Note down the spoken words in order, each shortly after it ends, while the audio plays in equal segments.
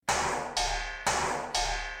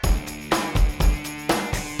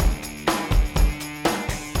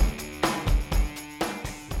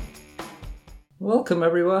Welcome,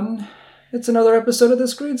 everyone. It's another episode of the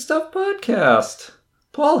Screen Stuff Podcast.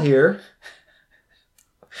 Paul here.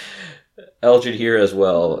 Elgin here as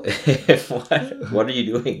well. What are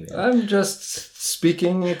you doing, man? I'm just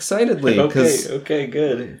speaking excitedly. Okay,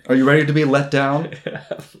 good. Are you ready to be let down?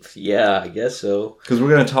 Yeah, I guess so. Because we're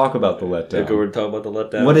going to talk about the letdown. We're going to talk about the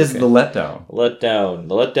letdown. What is the letdown? Letdown.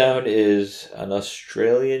 The Letdown is an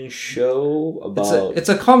Australian show about... It's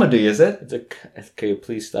a comedy, is it? Okay,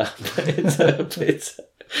 please stop.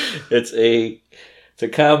 It's a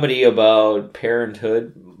comedy about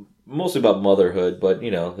parenthood, mostly about motherhood, but, you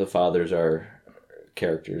know, the fathers are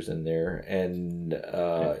characters in there, and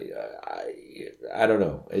I don't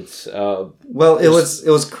know. It's well, it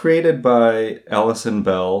was created by Alison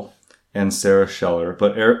Bell and Sarah Scheller,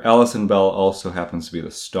 but Alison Bell also happens to be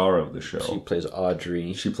the star of the show. She plays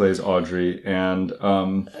Audrey.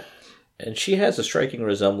 And she has a striking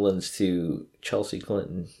resemblance to Chelsea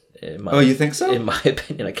Clinton. You think so? In my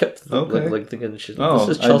opinion, I kept thinking, this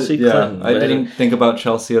is Chelsea Clinton. I didn't think about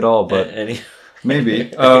Chelsea at all, but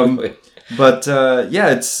maybe. Anyway. But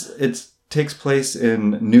it takes place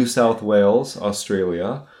in New South Wales,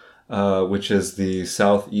 Australia, which is the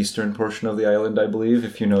southeastern portion of the island, I believe,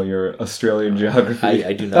 if you know your Australian geography.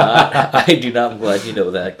 I do not. I do not. I'm glad you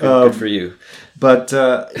know that. Good for you. But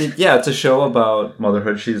it's a show about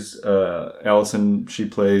motherhood. She's Alison. She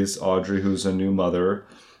plays Audrey, who's a new mother.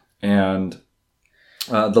 And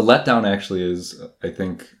the letdown actually is, I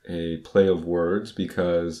think, a play of words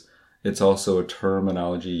because it's also a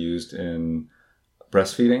terminology used in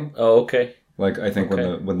breastfeeding. Oh, okay. Like I think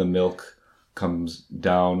when the milk comes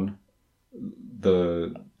down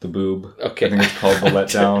the boob, okay. I think it's called the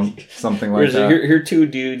letdown, something like that. Here are two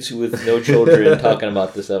dudes with no children talking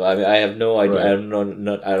about this stuff. I mean, I have no idea. Right.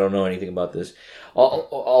 I don't know anything about this.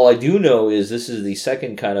 All I do know is this is the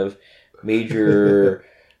second kind of major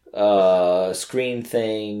screen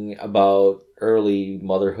thing about early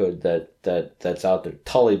motherhood that's out there.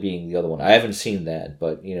 Tully being the other one. I haven't seen that,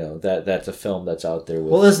 but you know that's a film that's out there.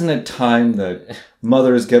 Well, isn't it time that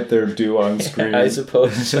mothers get their due on screen? I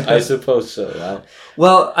suppose so.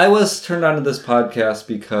 Well, I was turned on to this podcast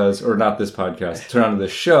turned on to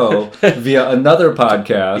this show via another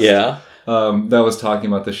podcast. Yeah. That was talking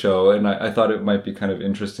about the show, and I thought it might be kind of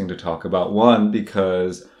interesting to talk about. One,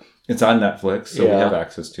 because it's on Netflix, so we have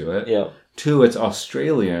access to it. Yeah. Two, it's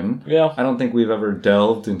Australian. Yeah. I don't think we've ever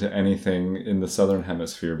delved into anything in the Southern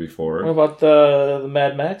Hemisphere before. What about the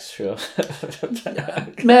Mad Max show?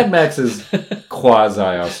 Mad Max is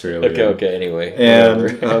quasi-Australian. Okay, anyway.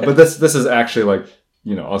 And but this is actually like,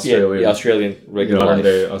 you know, Australian. Yeah, the Australian regular modern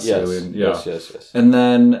day life. Australian. Yes. And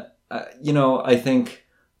then, I think,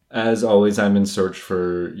 as always, I'm in search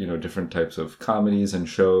for, different types of comedies and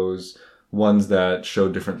shows, ones that show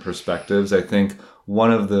different perspectives. I think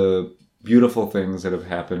one of the beautiful things that have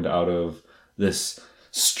happened out of this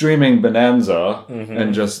streaming bonanza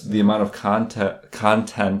and just the amount of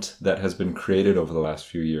content that has been created over the last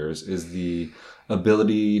few years is the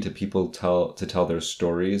ability to people to tell their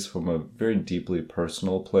stories from a very deeply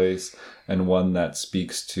personal place, and one that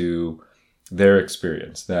speaks to their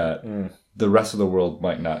experience that the rest of the world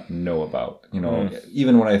might not know about.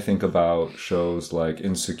 Even when I think about shows like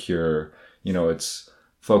Insecure, it's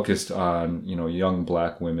focused on, young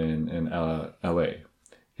black women in LA.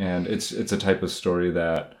 And it's a type of story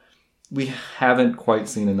that we haven't quite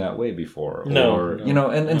seen in that way before.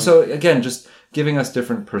 So again, just giving us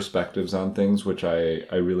different perspectives on things, which I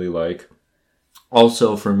really like.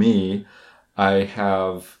 Also for me, I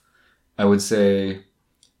would say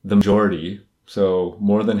the majority, so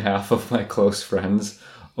more than half of my close friends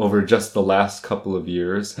over just the last couple of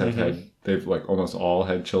years have they've like almost all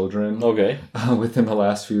had children within the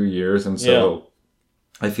last few years. And so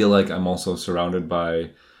I feel like I'm also surrounded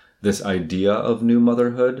by this idea of new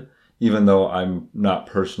motherhood, even though I'm not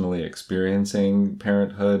personally experiencing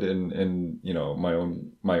parenthood in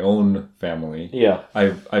my own family. Yeah.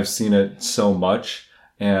 I've seen it so much,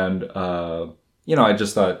 and I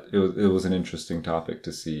just thought it was an interesting topic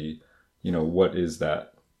to see, what is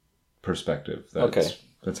that perspective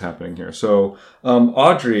that's happening here. So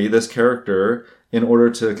Audrey, this character, in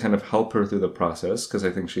order to kind of help her through the process, because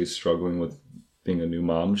I think she's struggling with being a new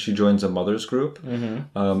mom, she joins a mother's group.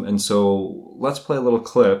 And so let's play a little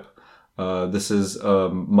clip. This is a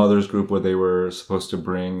mother's group where they were supposed to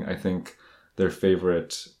bring, I think, their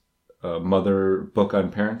favorite mother book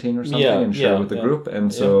on parenting or something and share with the group.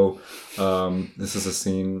 And so this is a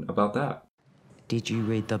scene about that. Did you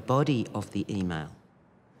read the body of the email?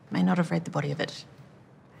 May not have read the body of it.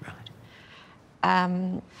 Right.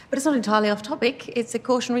 But it's not entirely off topic. It's a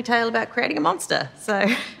cautionary tale about creating a monster. So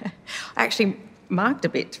I actually marked a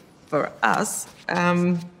bit for us.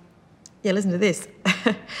 Listen to this.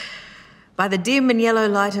 By the dim and yellow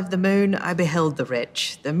light of the moon, I beheld the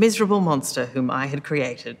wretch, the miserable monster whom I had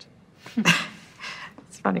created.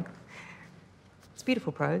 It's funny. It's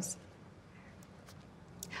beautiful prose.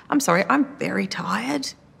 I'm sorry, I'm very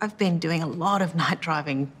tired. I've been doing a lot of night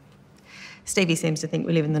driving. Stevie seems to think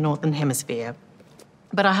we live in the Northern Hemisphere.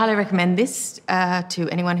 But I highly recommend this to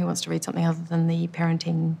anyone who wants to read something other than the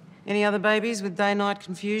parenting. Any other babies with day-night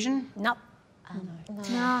confusion? Nope.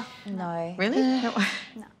 No. Really? No.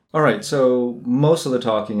 All right, so most of the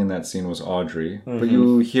talking in that scene was Audrey, but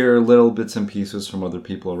you hear little bits and pieces from other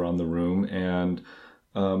people around the room, and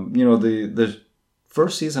the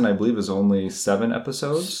first season, I believe, is only 7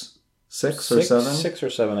 episodes, six or 7, I can't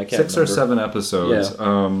remember. 6 or 7 episodes,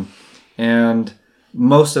 and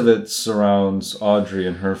most of it surrounds Audrey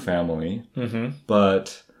and her family,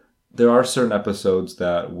 but there are certain episodes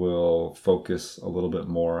that will focus a little bit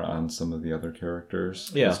more on some of the other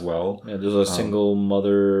characters as well. Yeah, there's a single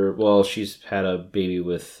mother. Well, she's had a baby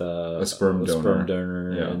with a sperm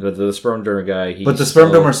donor. Yeah. And the sperm donor guy. But the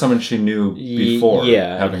sperm donor is someone she knew before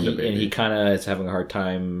having the baby. And he kind of is having a hard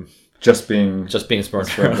time just being a sperm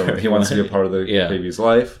donor. He wants to be a part of the baby's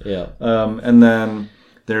life. Yeah. And then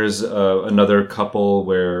there's another couple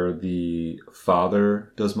where the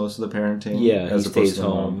father does most of the parenting. Yeah, as he opposed stays to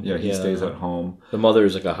home. Yeah, he stays at home. The mother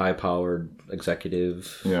is like a high-powered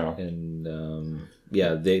executive. Yeah. And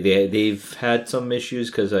they've had some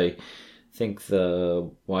issues because I think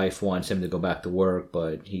the wife wants him to go back to work,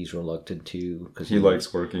 but he's reluctant to because he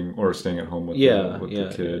likes working or staying at home with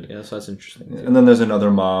the kid. Yeah, so that's interesting. And then there's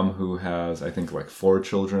another mom who has, I think, like 4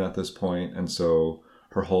 children at this point, and so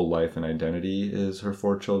her whole life and identity is her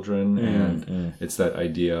 4 children, and it's that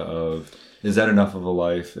idea of, is that enough of a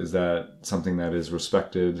life? Is that something that is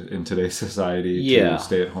respected in today's society to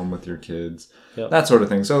stay at home with your kids? Yep. That sort of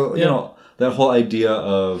thing. So, you know, that whole idea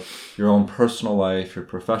of your own personal life, your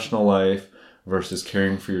professional life versus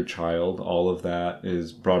caring for your child, all of that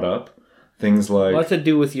is brought up. Things like... What to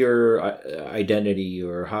do with your identity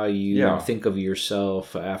or how you think of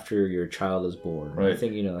yourself after your child is born. Right. I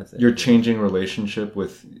think, your changing relationship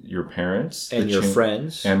with your parents. And your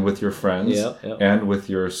friends. And with your friends. And with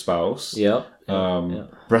your spouse.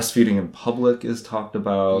 Breastfeeding in public is talked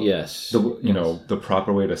about. Yes. The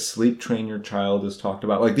proper way to sleep train your child is talked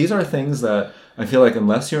about. Like, these are things that I feel like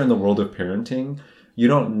unless you're in the world of parenting, you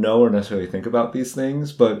don't know or necessarily think about these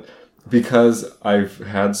things, but... Because I've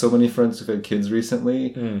had so many friends who've had kids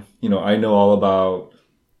recently, I know all about,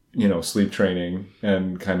 sleep training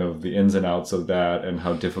and kind of the ins and outs of that and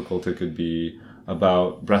how difficult it could be,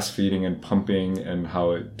 about breastfeeding and pumping and how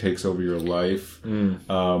it takes over your life,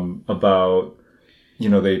 about,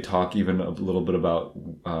 they talk even a little bit about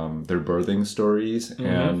their birthing stories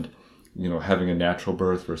and, having a natural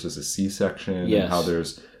birth versus a C-section and how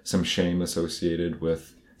there's some shame associated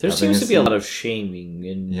with there seems to be a lot of shaming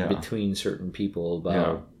in between certain people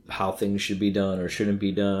about how things should be done or shouldn't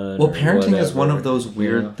be done. Well, parenting is one of those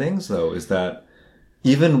weird things, though, is that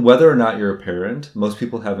even whether or not you're a parent, most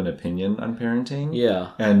people have an opinion on parenting.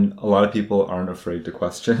 Yeah. And a lot of people aren't afraid to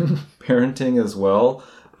question parenting as well.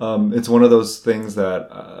 It's one of those things that,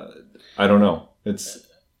 I don't know. It's...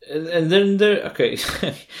 And then there... Okay.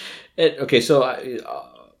 So...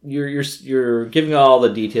 You're giving all the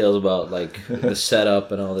details about like the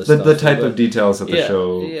setup and all this stuff. The type of details that the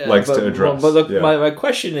show likes to address. But my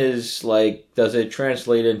question is, like, does it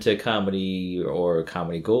translate into comedy or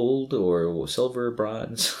comedy gold or silver,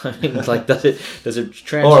 bronze? I mean, like, does it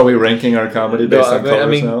translate? Oh, are we ranking our comedy based on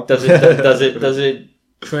colors now? Does it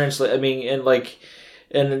translate? I mean,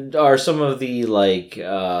 and are some of the like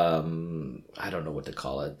I don't know what to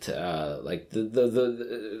call it. Like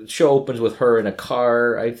the show opens with her in a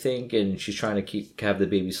car, I think, and she's trying to have the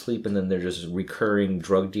baby sleep, and then there's this recurring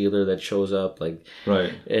drug dealer that shows up, like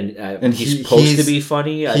right, and he's supposed to be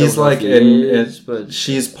funny. He's like, but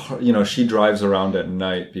she's she drives around at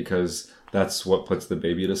night because that's what puts the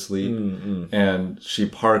baby to sleep. And she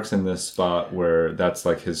parks in this spot where that's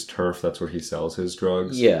like his turf. That's where he sells his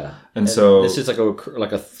drugs. Yeah. And so this is like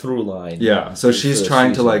a through line. Yeah. So she's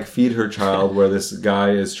trying to like feed her child where this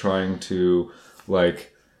guy is trying to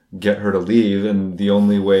like get her to leave. And the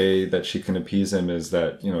only way that she can appease him is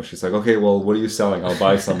that, she's like, okay, well, what are you selling? I'll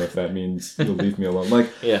buy some if that means you'll leave me alone. Like,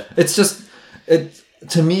 it's just,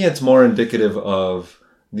 to me, it's more indicative of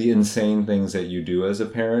the insane things that you do as a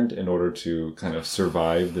parent in order to kind of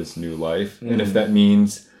survive this new life. And if that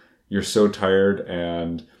means you're so tired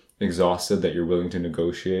and exhausted that you're willing to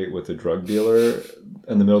negotiate with a drug dealer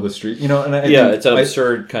in the middle of the street, and it's an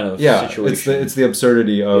absurd kind of situation. It's the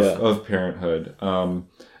absurdity of parenthood.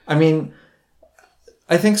 I mean,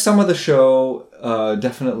 I think some of the show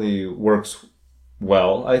definitely works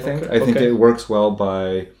well. I think it works well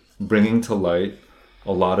by bringing to light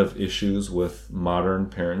a lot of issues with modern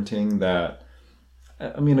parenting that,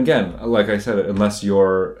 I mean, again, like I said, unless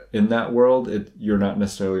you're in that world, you're not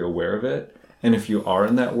necessarily aware of it. And if you are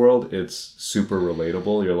in that world, it's super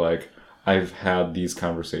relatable. You're like, I've had these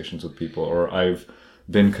conversations with people, or I've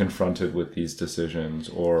been confronted with these decisions,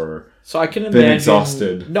 or so I can been imagine,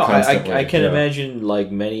 exhausted. No, constantly. I can imagine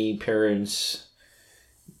like many parents,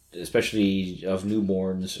 especially of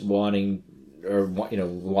newborns, wanting or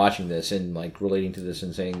watching this and like relating to this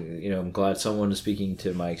and saying, I'm glad someone is speaking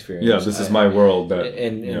to my experience. Yeah, this is my world.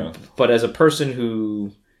 But as a person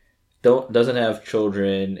who doesn't have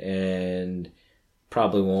children and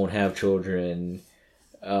probably won't have children,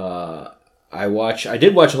 I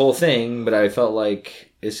did watch the whole thing, but I felt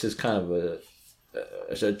like this is kind of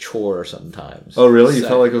a chore sometimes. Oh, really? You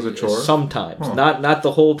felt like it was a chore? Sometimes. Huh. Not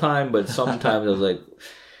the whole time, but sometimes I was like,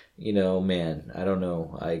 man, I don't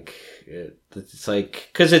know. Like, it's like,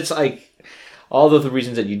 because it's like, all of the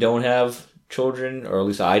reasons that you don't have children, or at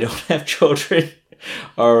least I don't have children,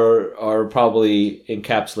 are probably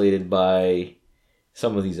encapsulated by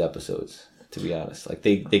some of these episodes. To be honest, like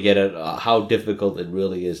they get at how difficult it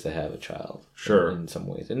really is to have a child. Sure. In some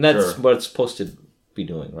ways, and that's what it's supposed to be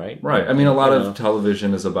doing, right? Right. I mean, a lot of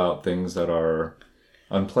television is about things that are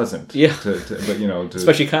unpleasant. Yeah.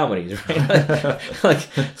 Especially comedies, right? like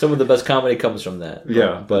some of the best comedy comes from that.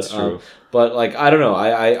 Yeah, that's true. But like, I don't know.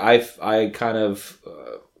 I kind of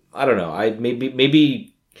I don't know.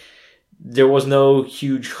 Maybe there was no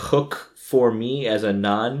huge hook for me as a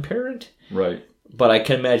non-parent. Right. But I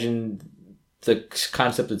can imagine the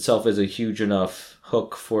concept itself is a huge enough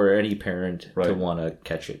hook for any parent to want to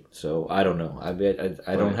catch it. So I don't know.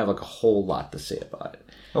 I don't have like a whole lot to say about it.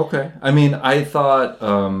 Okay. I mean, I thought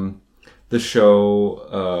the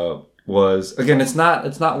show was, again, it's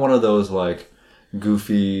not one of those like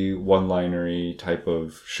goofy one-linery type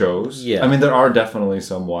of shows. Yeah. I mean, there are definitely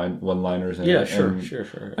some one-liners in it. Yeah,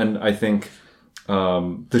 sure. And I think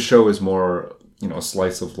the show is more, a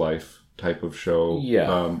slice of life type of show,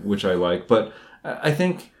 which I like. But I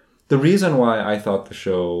think the reason why I thought the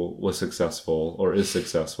show was successful or is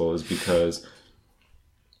successful is because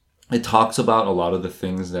it talks about a lot of the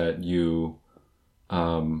things that you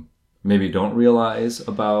maybe don't realize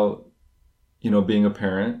about, being a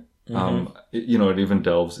parent. Mm-hmm. It even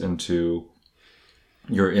delves into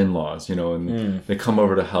your in-laws, and they come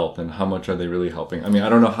over to help, and how much are they really helping? I mean, I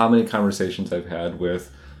don't know how many conversations I've had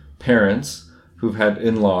with parents who've had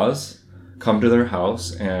in-laws come to their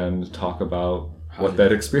house and talk about what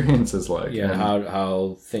that experience is like. Yeah, and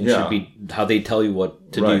how things should be, how they tell you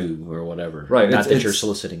what to do or whatever. Right. Not that you're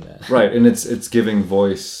soliciting that. Right, and it's giving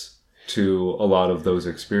voice to a lot of those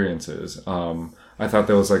experiences. I thought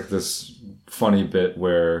there was like this funny bit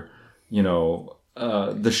where,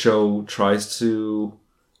 the show tries to...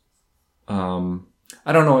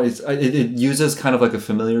 I don't know. It uses kind of like a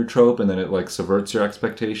familiar trope, and then it like subverts your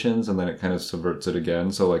expectations, and then it kind of subverts it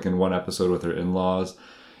again. So like in one episode with her in-laws,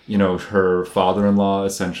 her father-in-law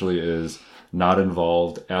essentially is not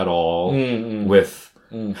involved at all with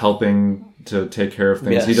helping to take care of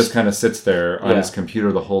things. Yes. He just kind of sits there on his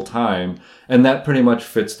computer the whole time, and that pretty much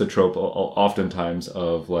fits the trope oftentimes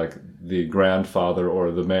of like the grandfather or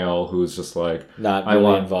the male who's just like not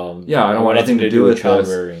really involved. Yeah, I don't want anything to do with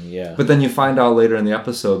childbearing. this. Yeah, but then you find out later in the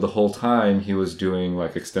episode, the whole time he was doing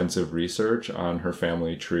like extensive research on her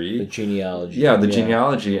family tree, the genealogy. Yeah, the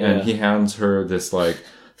genealogy, and he hands her this like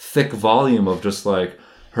thick volume of just like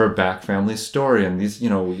her back family story, and these,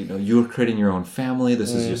 you're creating your own family.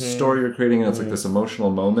 This is your story you're creating, and it's like this emotional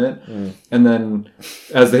moment. And then,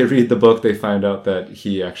 as they read the book, they find out that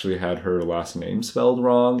he actually had her last name spelled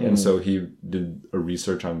wrong, and so he did a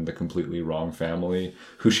research on the completely wrong family,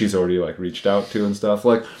 who she's already like reached out to and stuff.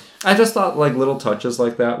 Like, I just thought like little touches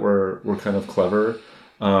like that were kind of clever.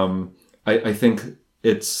 I think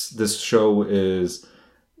this show is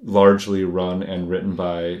largely run and written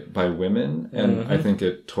by women, and I think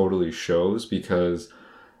it totally shows, because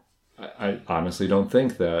I honestly don't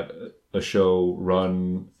think that a show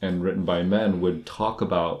run and written by men would talk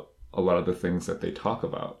about a lot of the things that they talk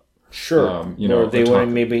about. Sure. Or they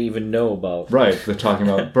wouldn't maybe even know about. Right. They're talking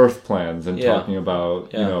about birth plans and talking about,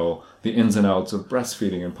 the ins and outs of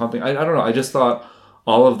breastfeeding and pumping. I don't know. I just thought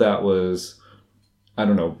all of that was,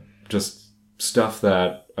 just stuff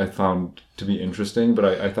that I found to be interesting, but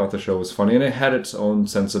I thought the show was funny, and it had its own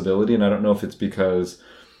sensibility, and I don't know if it's because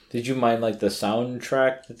Did you mind like the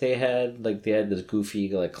soundtrack that they had? Like they had this goofy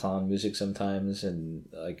like clown music sometimes, and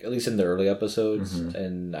like at least in the early episodes.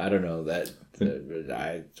 And I don't know that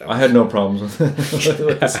I had no problems with the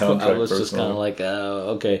soundtrack. I was just kind of like,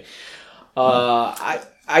 okay.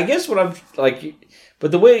 I guess what I'm like,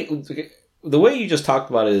 but the way you just talked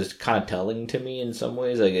about it is kind of telling to me in some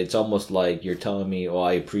ways. Like it's almost like you're telling me, "Oh,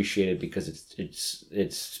 I appreciate it because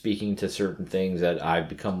it's speaking to certain things that I've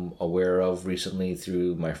become aware of recently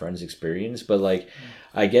through my friend's experience." But like,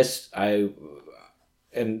 I guess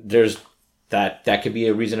there's that could be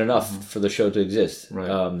a reason enough for the show to exist.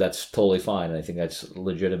 Right. That's totally fine. I think that's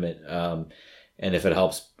legitimate. And if it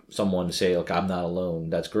helps someone say, "Look, I'm not alone,"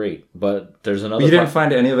 that's great. But there's another. But you didn't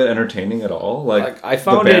find any of it entertaining at all. Like I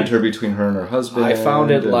found the banter between her and her husband. I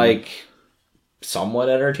found it like somewhat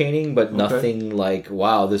entertaining, but nothing like,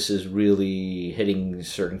 wow, this is really hitting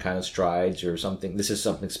certain kind of strides or something. This is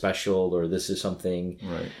something special, or this is something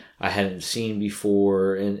I hadn't seen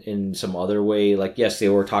before in some other way. Like, yes, they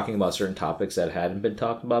were talking about certain topics that hadn't been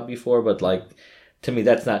talked about before, but like to me,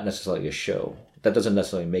 that's not necessarily a show. That doesn't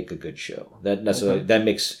necessarily make a good show. That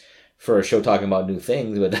makes for a show talking about new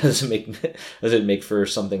things, but doesn't make for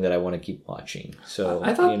something that I want to keep watching. So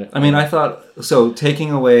I thought. I thought so. Taking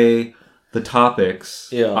away the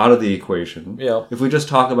topics out of the equation. Yeah. If we just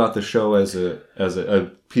talk about the show as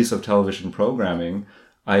a piece of television programming,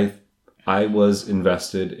 I was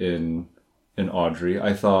invested in Audrey.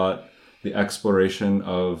 I thought the exploration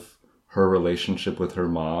of her relationship with her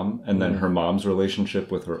mom, and then her mom's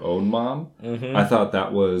relationship with her own mom. I thought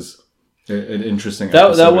that was an interesting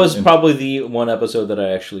episode. That was probably the one episode that I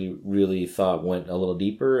actually really thought went a little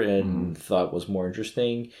deeper and thought was more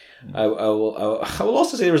interesting. I will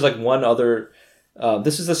also say there was like one other.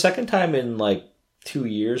 This is the second time in like 2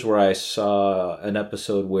 years where I saw an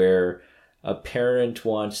episode where a parent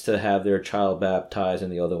wants to have their child baptized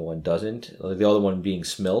and the other one doesn't. Like the other one being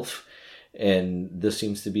SMILF. And this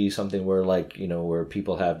seems to be something where, like, you know, where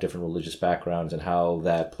people have different religious backgrounds and how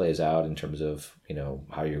that plays out in terms of, you know,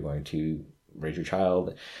 how you're going to raise your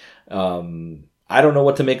child. I don't know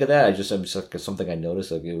what to make of that. I'm just like something I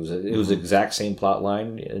noticed. Like it was the exact same plot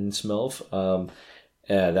line in SMILF.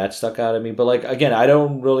 That stuck out at me. But like again, I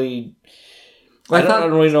don't really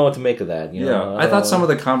know what to make of that. You know? I thought some of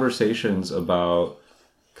the conversations about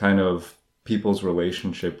kind of people's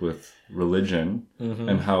relationship with religion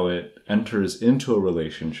and how it enters into a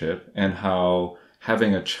relationship and how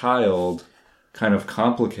having a child kind of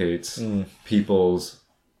complicates people's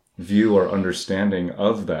view or understanding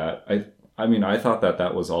of that. I thought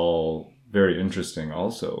that was all very interesting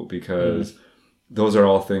also because those are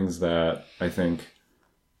all things that I think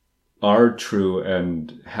are true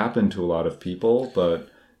and happen to a lot of people, but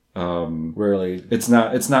rarely it's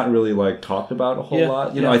not really like talked about a whole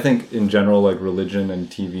lot. You know, I think in general like religion and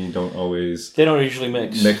TV they don't usually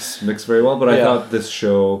mix very well, but I thought this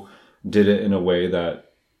show did it in a way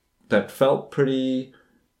that felt pretty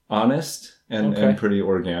honest and pretty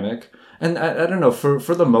organic. And I don't know,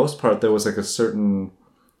 for the most part there was like a certain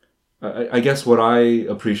I guess what I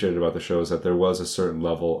appreciated about the show is that there was a certain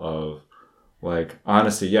level of like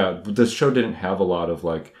honesty. Yeah, this show didn't have a lot of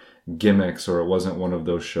like gimmicks, or it wasn't one of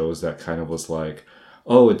those shows that kind of was like,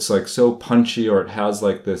 oh, it's like so punchy, or it has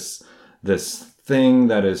like this thing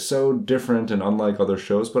that is so different and unlike other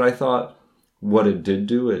shows. But I thought what it did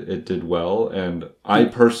do, it did well, and I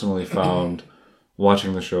personally found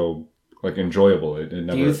watching the show like enjoyable. It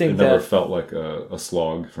never felt like a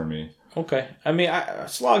slog for me. Okay, I mean,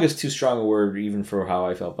 slog is too strong a word even for how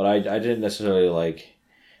I felt, but I didn't necessarily like.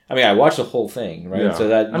 I mean, I watched the whole thing, right? Yeah. So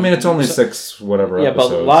that it's only 6 whatever episodes.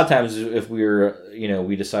 But a lot of times if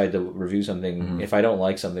we decide to review something, if I don't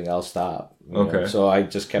like something, I'll stop. Okay. So I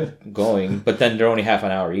just kept going, but then they're only half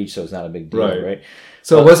an hour each, so it's not a big deal, right?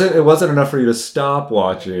 So it wasn't enough for you to stop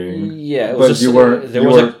watching. Yeah, it was just,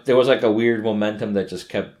 there was like a weird momentum that just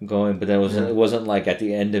kept going, but then it wasn't like at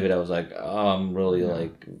the end of it I was like, oh, I'm really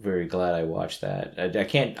like very glad I watched that. I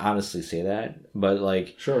can't honestly say that, but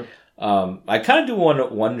like sure. I kind of do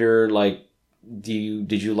wonder, like,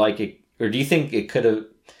 did you like it, or do you think it could have?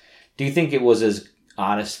 Do you think it was as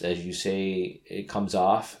honest as you say it comes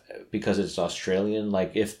off because it's Australian?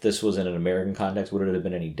 Like, if this was in an American context, would it have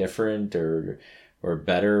been any different, or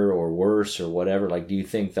better, or worse, or whatever? Like, do you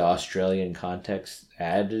think the Australian context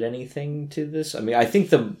added anything to this? I mean, I think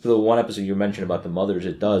the one episode you mentioned about the mothers,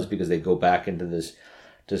 it does, because they go back into this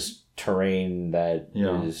terrain that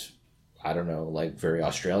is. I don't know, like very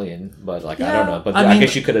Australian, but like I don't know. But I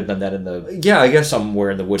guess you could have done that in I guess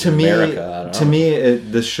somewhere in the woods of America. I don't know. To me,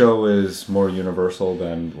 this show is more universal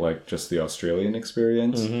than like just the Australian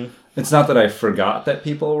experience. It's not that I forgot that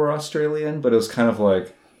people were Australian, but it was kind of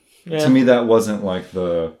like to me that wasn't like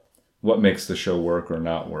what makes the show work or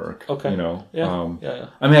not work. Okay. You know? Yeah.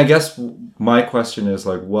 I mean, I guess my question is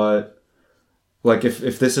like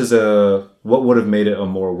if this is what would have made it a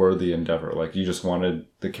more worthy endeavor? Like you just wanted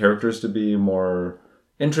the characters to be more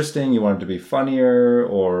interesting, you wanted to be funnier,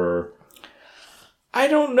 or... I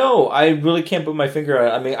don't know. I really can't put my finger on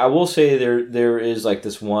it. I mean, I will say there is like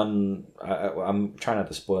this one. I'm trying not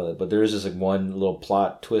to spoil it, but there is this like one little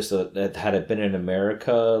plot twist that had it been in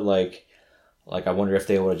America, like I wonder if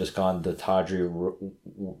they would have just gone the Tawdry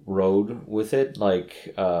road with it,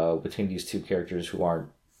 like between these two characters who aren't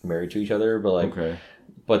married to each other, but like,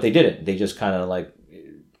 but they didn't. They just kind of like,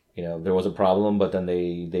 you know, there was a problem, but then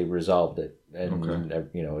they resolved it. And,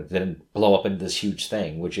 you know, it didn't blow up into this huge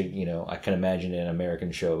thing, which, you know, I can imagine in an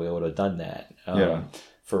American show they would have done that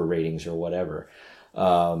for ratings or whatever.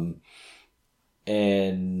 And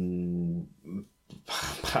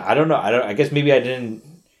I don't know. I guess maybe I didn't.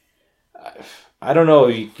 I don't know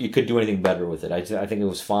if you could do anything better with it. I think it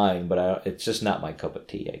was fine, but it's just not my cup of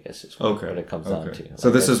tea, I guess is what it comes down to.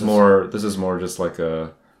 So this is more just like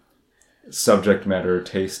a subject matter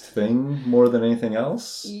taste thing more than anything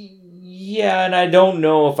else? Yeah, and I don't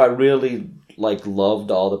know if I really like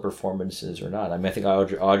loved all the performances or not. I mean, I think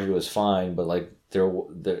Audrey was fine, but like there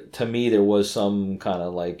to me there was some kind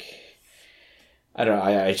of like, I don't know.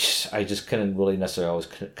 I just couldn't really necessarily always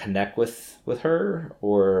connect with her,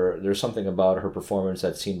 or there's something about her performance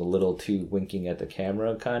that seemed a little too winking at the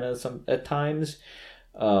camera, kind of at times.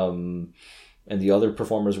 And the other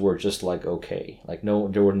performers were just like okay, like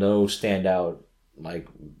there were no standout. Like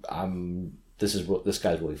this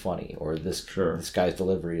guy's really funny, or this guy's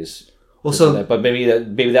delivery is but maybe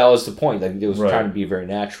that was the point. Like it was trying to be very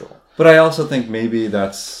natural. But I also think maybe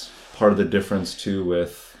that's part of the difference too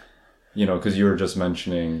with, you know, because you were just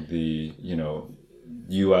mentioning the, you know,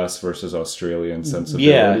 U.S. versus Australian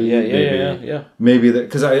sensibility. Yeah. Maybe that,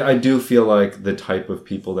 because I do feel like the type of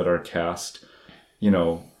people that are cast, you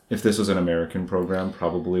know, if this was an American program,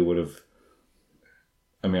 probably would have,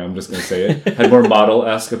 I mean, I'm just going to say it, had more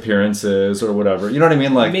model-esque appearances or whatever. You know what I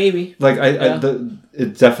mean? Like maybe. Like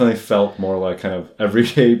it definitely felt more like kind of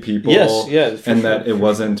everyday people. Yes, yeah. That it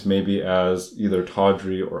wasn't maybe as either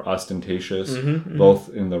tawdry or ostentatious,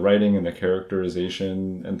 both in the writing and the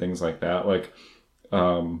characterization and things like that. Like,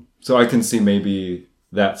 so I can see maybe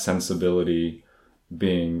that sensibility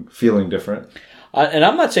feeling different. And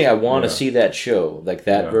I'm not saying I want to see that show, like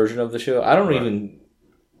that version of the show. I don't even...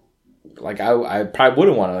 Like I probably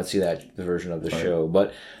wouldn't want to see the version of the show,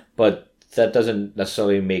 but that doesn't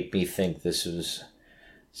necessarily make me think this is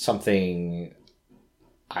something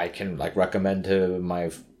I can like recommend to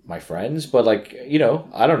my friends. But like, you know,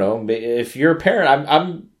 I don't know, if you're a parent,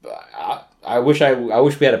 I wish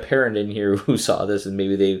we had a parent in here who saw this and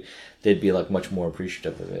maybe they'd be like much more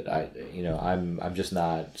appreciative of it. I'm just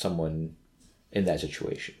not someone in that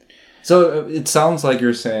situation. So it sounds like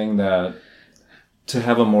you're saying that to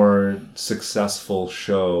have a more successful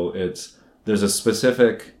show, there's a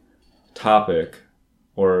specific topic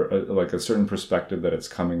or like a certain perspective that it's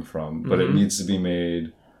coming from, but it needs to be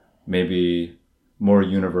made maybe more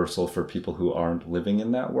universal for people who aren't living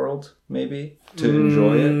in that world, maybe to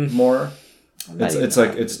enjoy it more. It's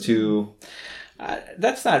like it's too.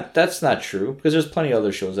 That's not true, because there's plenty of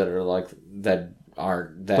other shows that are like that.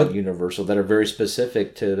 Aren't that universal, that are very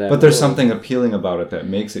specific to that. But there's something appealing about it that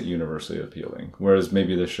makes it universally appealing. Whereas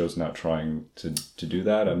maybe this show's not trying to do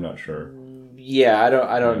that. I'm not sure. Yeah, I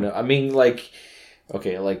don't know. I mean, like,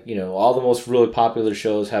 okay, like, you know, all the most really popular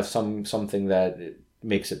shows have something that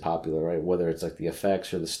makes it popular, right? Whether it's like the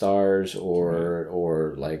effects or the stars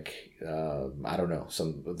or like I don't know,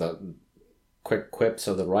 some of the quick quips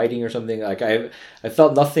of the writing or something. Like I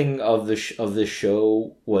felt nothing of this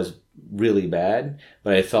show was really bad,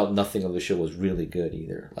 but I felt nothing of the show was really good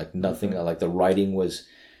either. Like nothing, like the writing was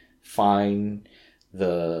fine,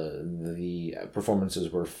 the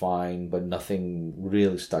performances were fine, but nothing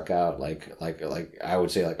really stuck out. Like I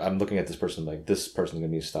would say, like I'm looking at this person, like this person's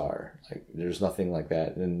gonna be a star. Like there's nothing like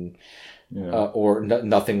that, and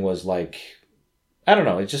nothing was like, I don't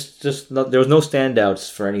know. It's just there was no standouts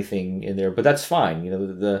for anything in there, but that's fine. You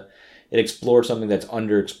know, it explored something that's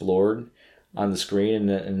underexplored on the screen,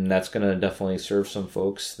 and that's going to definitely serve some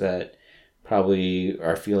folks that probably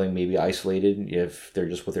are feeling maybe isolated if they're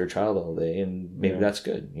just with their child all day, and maybe that's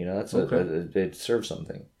good. You know, that's it serves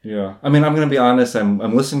something. Yeah, I mean, I'm going to be honest.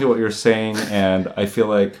 I'm listening to what you're saying, and I feel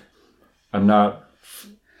like I'm not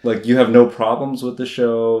like you have no problems with the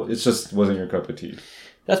show. It just wasn't your cup of tea.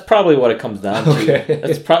 That's probably what it comes down to.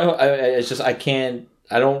 That's probably. It's just I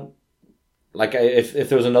don't. like if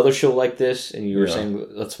there was another show like this and you were saying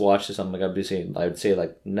let's watch this, I'd say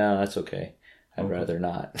like no, that's okay. I'd rather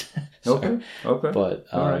not. Okay. But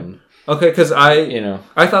okay, because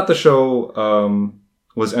I thought the show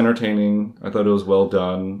was entertaining. I thought it was well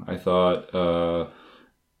done. I thought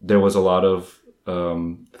there was a lot of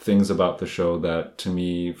things about the show that to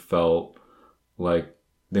me felt like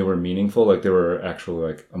they were meaningful. Like there were actual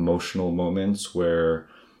like emotional moments where,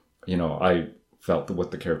 I felt what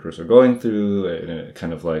the characters are going through, and it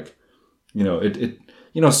kind of like,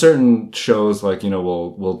 certain shows like,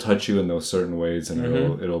 will touch you in those certain ways, and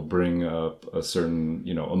it'll bring up a certain,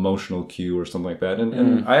 emotional cue or something like that.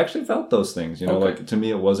 And I actually felt those things, like to me,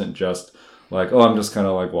 it wasn't just like, oh, I'm just kind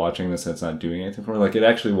of like watching this and it's not doing anything for me. Like it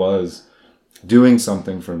actually was doing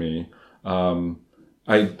something for me.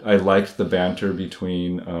 I liked the banter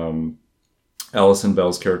between, Alison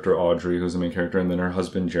Bell's character Audrey, who's the main character, and then her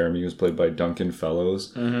husband Jeremy, who's played by Duncan Fellows.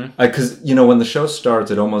 Because when the show starts,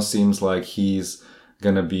 it almost seems like he's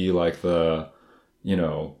gonna be like the,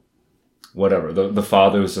 whatever, the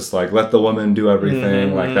father who's just like, let the woman do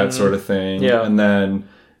everything, like that sort of thing. Yeah. And then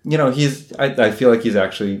I feel like he's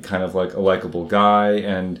actually kind of like a likable guy,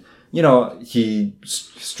 and he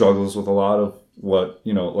struggles with a lot of what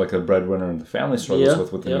like a breadwinner in the family struggles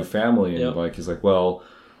with the new family, and like he's like, well,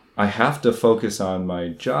 I have to focus on my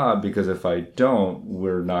job because if I don't,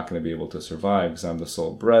 we're not going to be able to survive because I'm the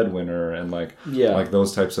sole breadwinner, and like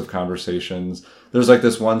those types of conversations. There's like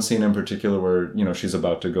this one scene in particular where she's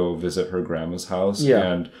about to go visit her grandma's house,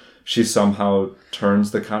 and she somehow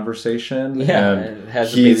turns the conversation, and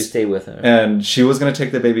has the baby stay with her. And she was going to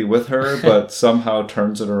take the baby with her, but somehow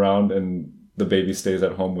turns it around and the baby stays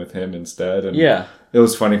at home with him instead. And it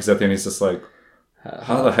was funny because at the end he's just like,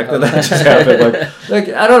 how the heck did that just happen? Like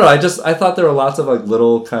I don't know. I thought there were lots of like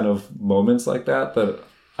little kind of moments like that, but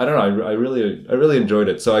I don't know. I really enjoyed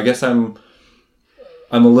it. So I guess I'm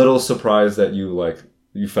a little surprised that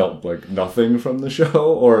you felt like nothing from the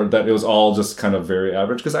show, or that it was all just kind of very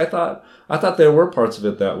average. Because I thought there were parts of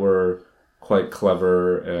it that were quite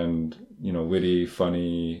clever and witty,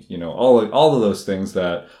 funny. All of those things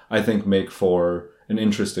that I think make for an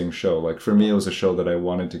interesting show. Like for me, it was a show that I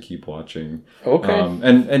wanted to keep watching. Okay.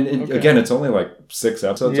 Again, it's only like 6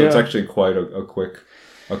 episodes, so it's actually quite a quick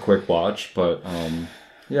watch. But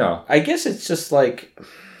I guess it's just like,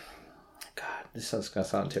 God, this is gonna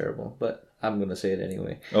sound terrible, but I'm gonna say it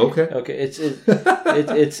anyway. Okay.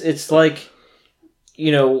 It's like,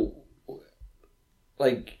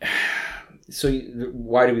 like. So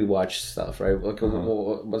why do we watch stuff, right? Like,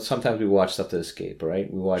 well, sometimes we watch stuff to escape,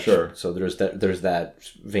 right? We watch. Sure. So there's that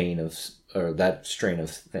vein of, or that strain of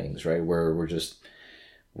things, right? Where we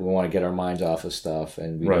want to get our minds off of stuff,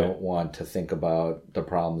 and we don't want to think about the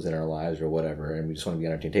problems in our lives or whatever, and we just want to be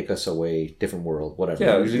entertained. Take us away, different world, whatever.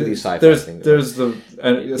 Yeah, usually these sci-fi things. There's the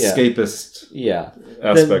escapist.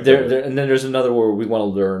 Aspect of it. And then there's another where we want to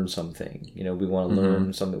learn something. We want to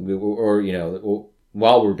learn something,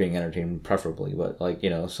 while we're being entertained, preferably, but like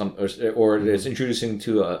some or it's introducing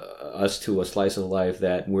to us to a slice of life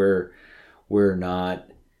that we're not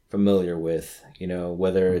familiar with,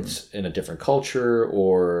 whether it's in a different culture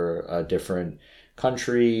or a different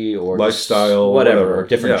country or lifestyle, whatever.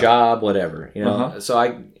 Different job, whatever.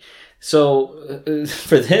 So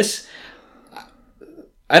for this,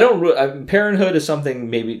 I don't. Parenthood is something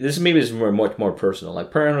maybe is much more personal.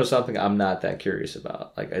 Like Parenthood is something I'm not that curious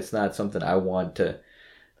about. Like it's not something I want to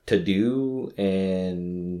do,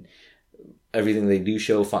 and everything they do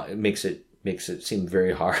show makes it seem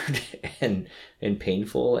very hard and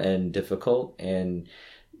painful and difficult. And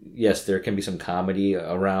yes, there can be some comedy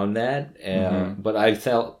around that, but I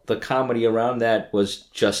felt the comedy around that was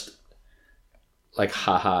just like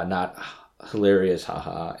haha, not hilarious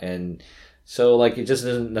haha, and. So, like, it just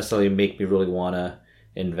doesn't necessarily make me really want to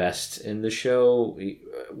invest in the show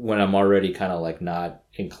when I'm already kind of, like, not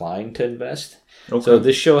inclined to invest. Okay. So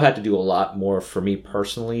this show had to do a lot more for me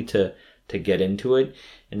personally to get into it.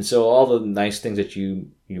 And so all the nice things that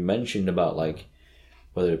you mentioned about, like,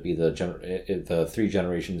 whether it be the 3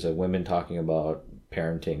 generations of women talking about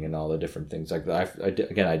parenting and all the different things. Like, I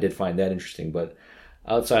did find that interesting. But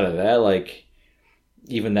outside of that, like,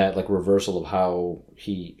 even that, like, reversal of how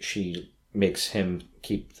she makes him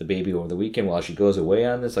keep the baby over the weekend while she goes away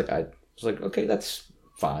on this. Like, I was like, okay, that's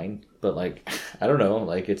fine. But, like, I don't know.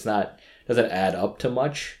 Like, doesn't add up to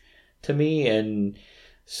much to me. And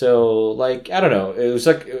so, like, I don't know. It was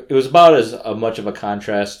about as much of a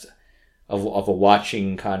contrast of a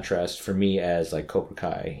watching contrast for me as, like, Cobra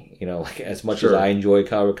Kai. Like, as much as I enjoy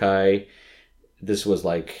Cobra Kai, this was,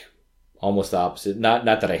 like, almost the opposite. Not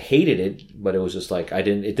that I hated it, but it was just, like, it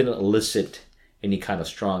didn't elicit any kind of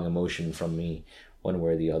strong emotion from me one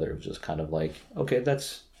way or the other. It was just kind of like, okay,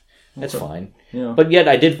 that's fine. Yeah. But yet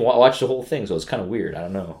I did watch the whole thing, so it's kind of weird. I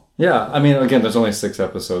don't know. Yeah, I mean, again, there's only 6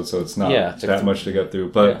 episodes, so it's not it's that much to get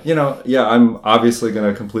through. But I'm obviously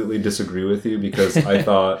going to completely disagree with you because I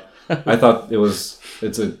thought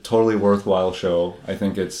it's a totally worthwhile show. I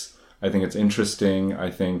think it's interesting.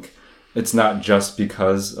 I think it's not just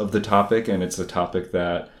because of the topic, and it's a topic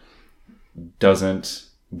that doesn't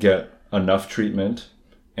get enough treatment,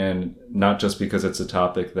 and not just because it's a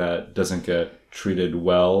topic that doesn't get treated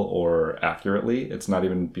well or accurately. It's not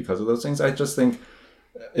even because of those things. I just think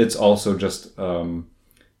it's also just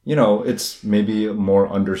it's maybe more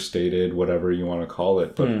understated, whatever you want to call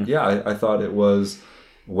it. But I thought it was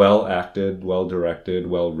well acted, well directed,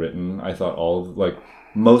 well written. I thought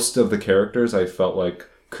most of the characters I felt like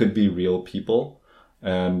could be real people,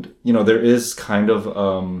 and there is kind of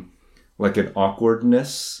like an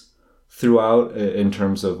awkwardness throughout in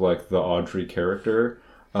terms of like the Audrey character.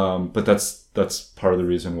 But that's part of the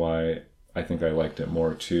reason why I think I liked it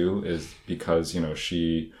more too, is because,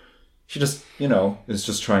 she just, is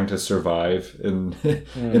just trying to survive in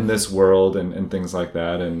in this world and things like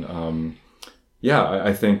that. And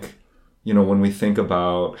I think, when we think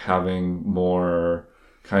about having more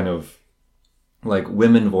kind of like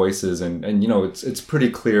women voices and it's pretty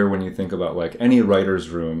clear when you think about like any writer's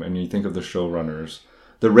room and you think of the showrunners,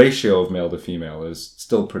 the ratio of male to female is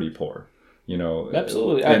still pretty poor.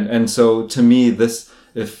 Absolutely. And so to me,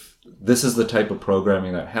 if this is the type of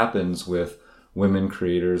programming that happens with women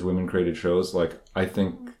creators, women created shows, like I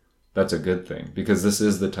think that's a good thing, because this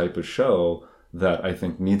is the type of show that I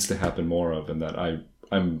think needs to happen more of, and that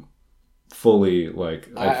I'm fully like.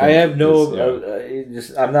 I'm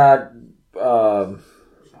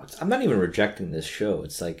not even rejecting this show.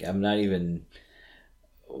 It's like I'm not even.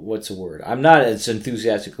 What's the word? I'm not as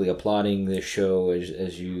enthusiastically applauding this show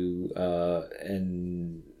as you.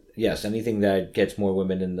 And yes, anything that gets more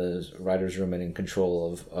women in the writers' room and in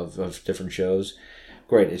control of different shows,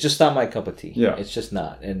 great. It's just not my cup of tea. Yeah, it's just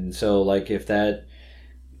not. And so, like, if that,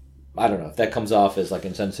 I don't know, if that comes off as like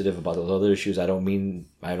insensitive about those other issues, I don't mean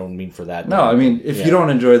for that. No, I mean, if you don't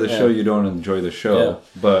enjoy the show, you don't enjoy the show.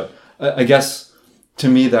 Yeah. But I guess to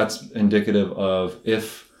me, that's indicative of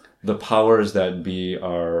if the powers that be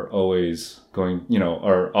are always going,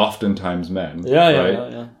 are oftentimes men. Right?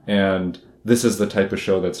 Yeah. And this is the type of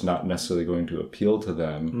show that's not necessarily going to appeal to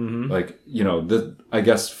them. Mm-hmm. Like, I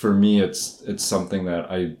guess for me, it's something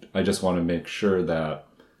that I just want to make sure that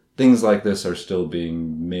things like this are still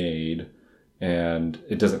being made, and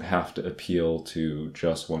it doesn't have to appeal to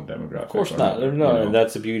just one demographic. Of course not. No, and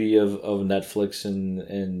that's the beauty of Netflix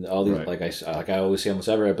and all these. Right. Like I always say, almost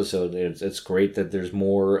every episode, it's great that there's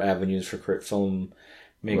more avenues for film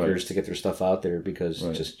makers to get their stuff out there, because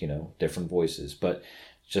just different voices. But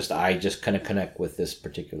I just kind of connect with this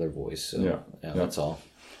particular voice. So that's all.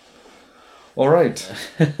 All right.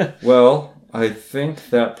 Well, I think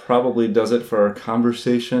that probably does it for our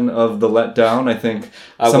conversation of The Letdown. I think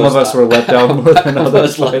some of us were let down more than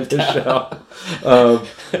others by the show.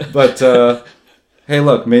 But hey,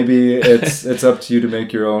 look, maybe it's up to you to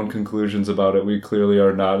make your own conclusions about it. We clearly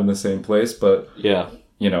are not in the same place, but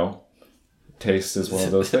taste is one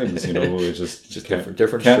of those things. We just different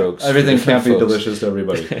strokes. Everything can't be delicious to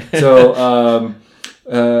everybody. So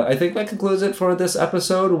I think that concludes it for this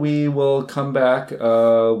episode. We will come back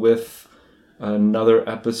with another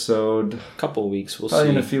episode. A couple of weeks. We'll probably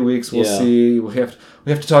see. In a few weeks. We'll see. We have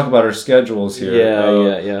to talk about our schedules here.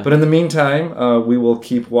 Yeah. But in the meantime, we will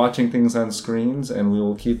keep watching things on screens, and we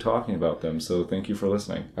will keep talking about them. So thank you for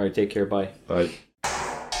listening. All right. Take care. Bye. Bye.